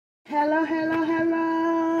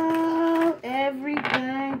Hello,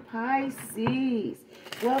 everything Pisces.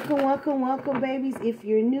 Welcome, babies. If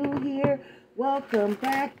you're new here, welcome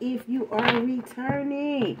back. If you are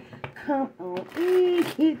returning, come on in,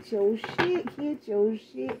 get your shit,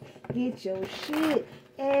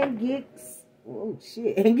 and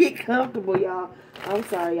get comfortable, y'all. I'm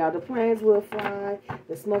sorry, y'all. The planes will fly.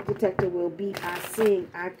 The smoke detector will beep. I sing.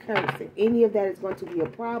 I curse. If any of that is going to be a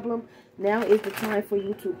problem, now is the time for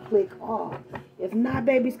you to click off. If not,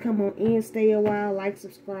 babies, come on in. Stay a while. Like,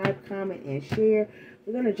 subscribe, comment, and share.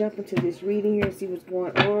 We're going to jump into this reading here and see what's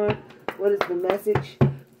going on. What is the message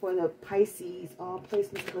for the Pisces? All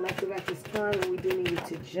placements collective at this time, and we do need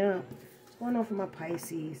to jump. What's going on for my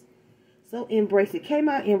Pisces? So embrace it. Came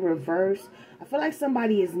out in reverse. I feel like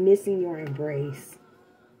somebody is missing your embrace.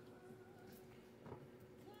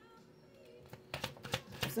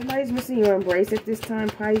 Somebody's missing your embrace at this time,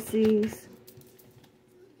 Pisces.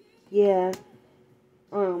 Yeah.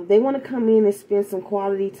 They want to come in and spend some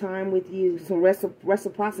quality time with you. Some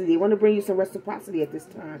reciprocity. They want to bring you some reciprocity at this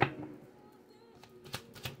time.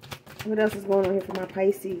 What else is going on here for my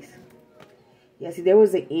Pisces? Yeah, see, there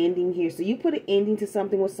was an ending here. So you put an ending to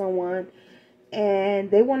something with someone, and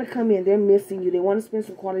they want to come in. They're missing you. They want to spend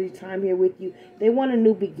some quality time here with you. They want a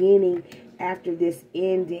new beginning after this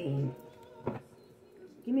ending.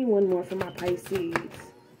 Give me one more for my Pisces.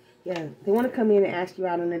 Yeah, they want to come in and ask you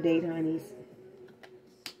out on a date, honeys.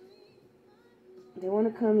 They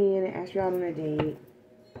want to come in and ask you out on a date.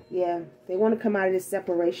 Yeah, they want to come out of this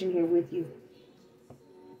separation here with you.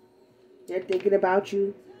 They're thinking about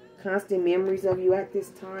you. Constant memories of you at this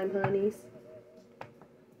time, honeys.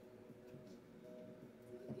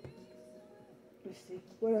 Let's see.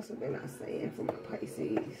 What else are they not saying for my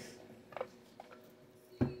Pisces?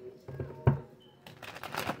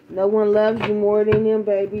 No one loves you more than them,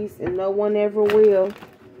 babies. And no one ever will.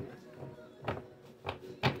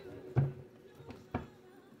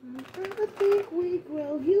 I think we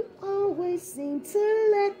grow. You always seem to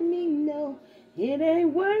let me know it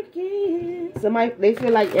ain't working. Somebody, they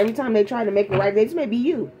feel like every time they try to make it right, this may be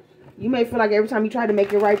you. You may feel like every time you try to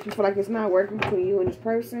make it right, you feel like it's not working between you and this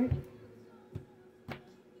person.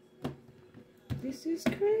 This is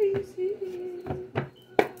crazy.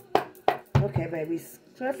 Okay, babies.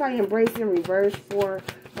 Clarify, embrace, and reverse for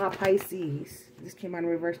my Pisces. This came out in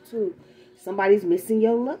reverse too. Somebody's missing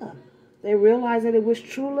your love. They realize that it was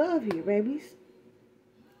true love here, babies.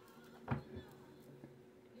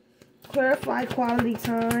 Clarify, quality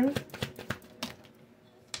time.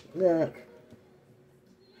 Look.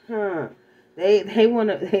 They want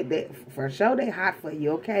to, for sure, they hot for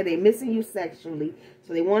you, okay? They missing you sexually.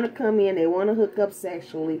 So they want to come in. They want to hook up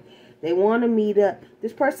sexually. They want to meet up.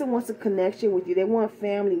 This person wants a connection with you. They want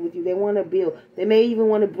family with you. They want to build. They may even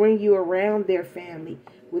want to bring you around their family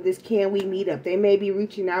with this can we meet up. They may be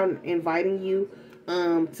reaching out and inviting you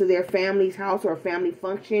to their family's house or a family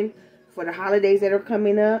function for the holidays that are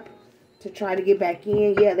coming up to try to get back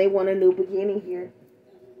in. Yeah, they want a new beginning here.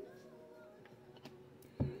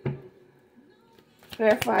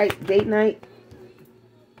 Clarify, date night.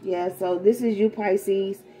 Yeah, so this is you,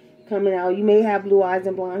 Pisces, coming out. You may have blue eyes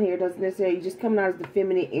and blonde hair. Doesn't necessarily. You're just coming out as the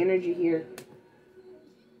feminine energy here.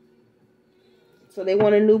 So they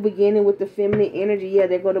want a new beginning with the feminine energy. Yeah,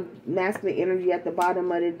 they go to masculine energy at the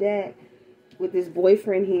bottom of the deck with this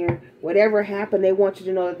boyfriend here. Whatever happened, they want you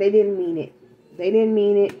to know that they didn't mean it. They didn't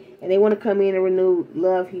mean it. And they want to come in and renew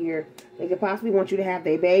love here. They could possibly want you to have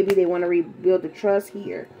their baby. They want to rebuild the trust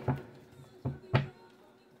here.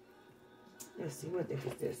 Let's see what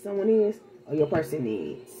difference there. Someone is, or your person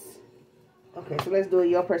needs. Okay, so let's do it.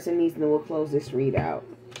 Your person needs, and then we'll close this readout.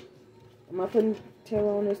 Am I putting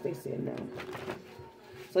tarot on this? They said no.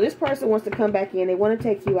 So this person wants to come back in. They want to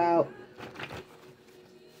take you out.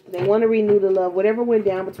 They want to renew the love. Whatever went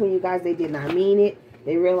down between you guys, they did not mean it.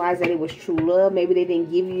 They realized that it was true love. Maybe they didn't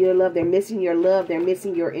give you your love. They're missing your love. They're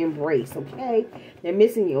missing your embrace, okay? They're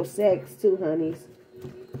missing your sex too, honeys.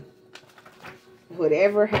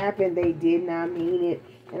 Whatever happened, they did not mean it.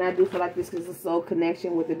 And I do feel like this is a soul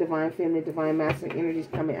connection with the divine feminine, divine masculine energies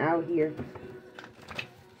coming out here.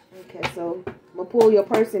 Okay, so I'm going to pull your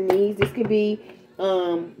person needs. This could be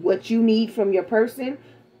what you need from your person,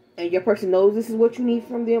 and your person knows this is what you need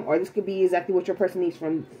from them, or this could be exactly what your person needs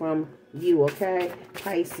from you, okay?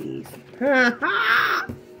 Pisces.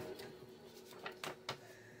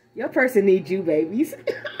 Your person needs you, babies.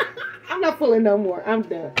 I'm not pulling no more. I'm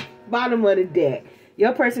done. Bottom of the deck.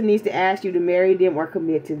 Your person needs to ask you to marry them or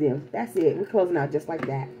commit to them. That's it. We're closing out just like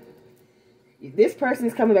that. This person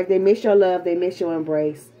is coming back. They miss your love. They miss your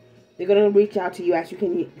embrace. They're going to reach out to you, ask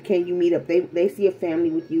you, can you meet up? They see a family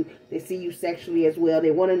with you. They see you sexually as well. They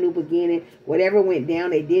want a new beginning. Whatever went down,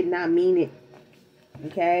 they did not mean it.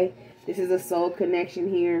 Okay? This is a soul connection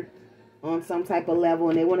here on some type of level,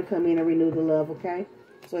 and they want to come in and renew the love, okay?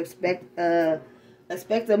 So expect a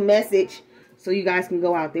message so you guys can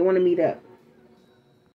go out. They want to meet up.